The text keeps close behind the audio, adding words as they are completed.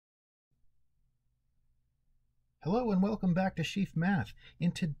Hello and welcome back to Sheaff Math.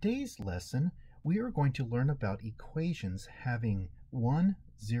 In today's lesson, we are going to learn about equations having 1,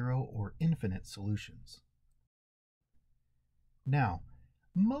 0, or infinite solutions. Now,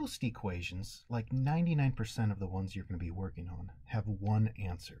 most equations, like 99% of the ones you're going to be working on, have one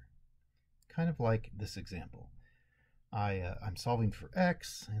answer. Kind of like this example. I'm solving for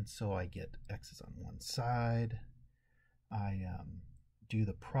x, and so I get x's on one side. I do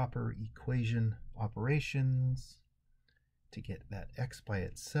the proper equation operations to get that x by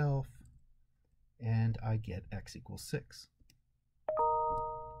itself, and I get x equals 6.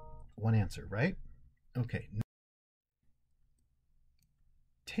 One answer, right? Okay.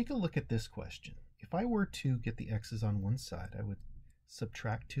 Take a look at this question. If I were to get the x's on one side, I would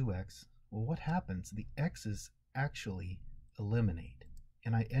subtract 2x. Well, what happens? The x's actually eliminate,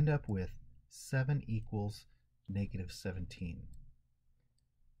 and I end up with 7 equals negative 17.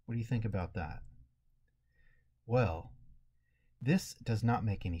 What do you think about that? Well, this does not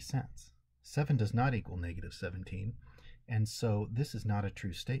make any sense. 7 does not equal negative 17, and so this is not a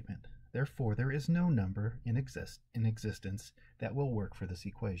true statement. Therefore, there is no number in existence that will work for this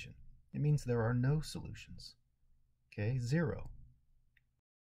equation. It means there are no solutions. Okay, 0.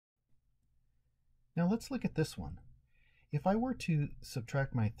 Now let's look at this one. If I were to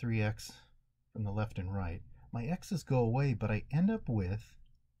subtract my 3x from the left and right, my x's go away, but I end up with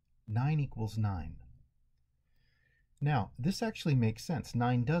 9 equals 9. Now, this actually makes sense.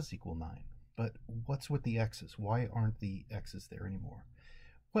 9 does equal 9. But what's with the x's? Why aren't the x's there anymore?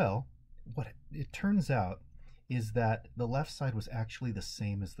 Well, what it turns out is that the left side was actually the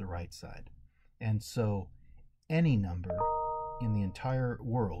same as the right side. And so any number in the entire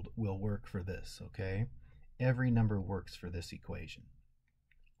world will work for this, okay? Every number works for this equation.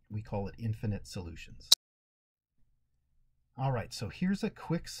 We call it infinite solutions. All right, so here's a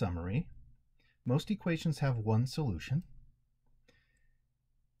quick summary. Most equations have one solution.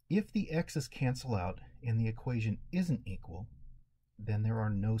 If the x's cancel out and the equation isn't equal, then there are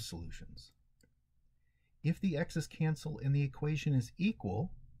no solutions. If the x's cancel and the equation is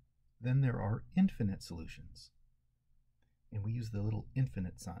equal, then there are infinite solutions. And we use the little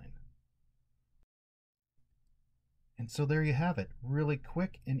infinite sign. And so there you have it. Really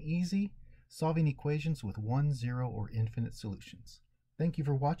quick and easy, solving equations with 1, 0, or infinite solutions. Thank you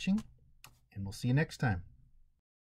for watching, and we'll see you next time.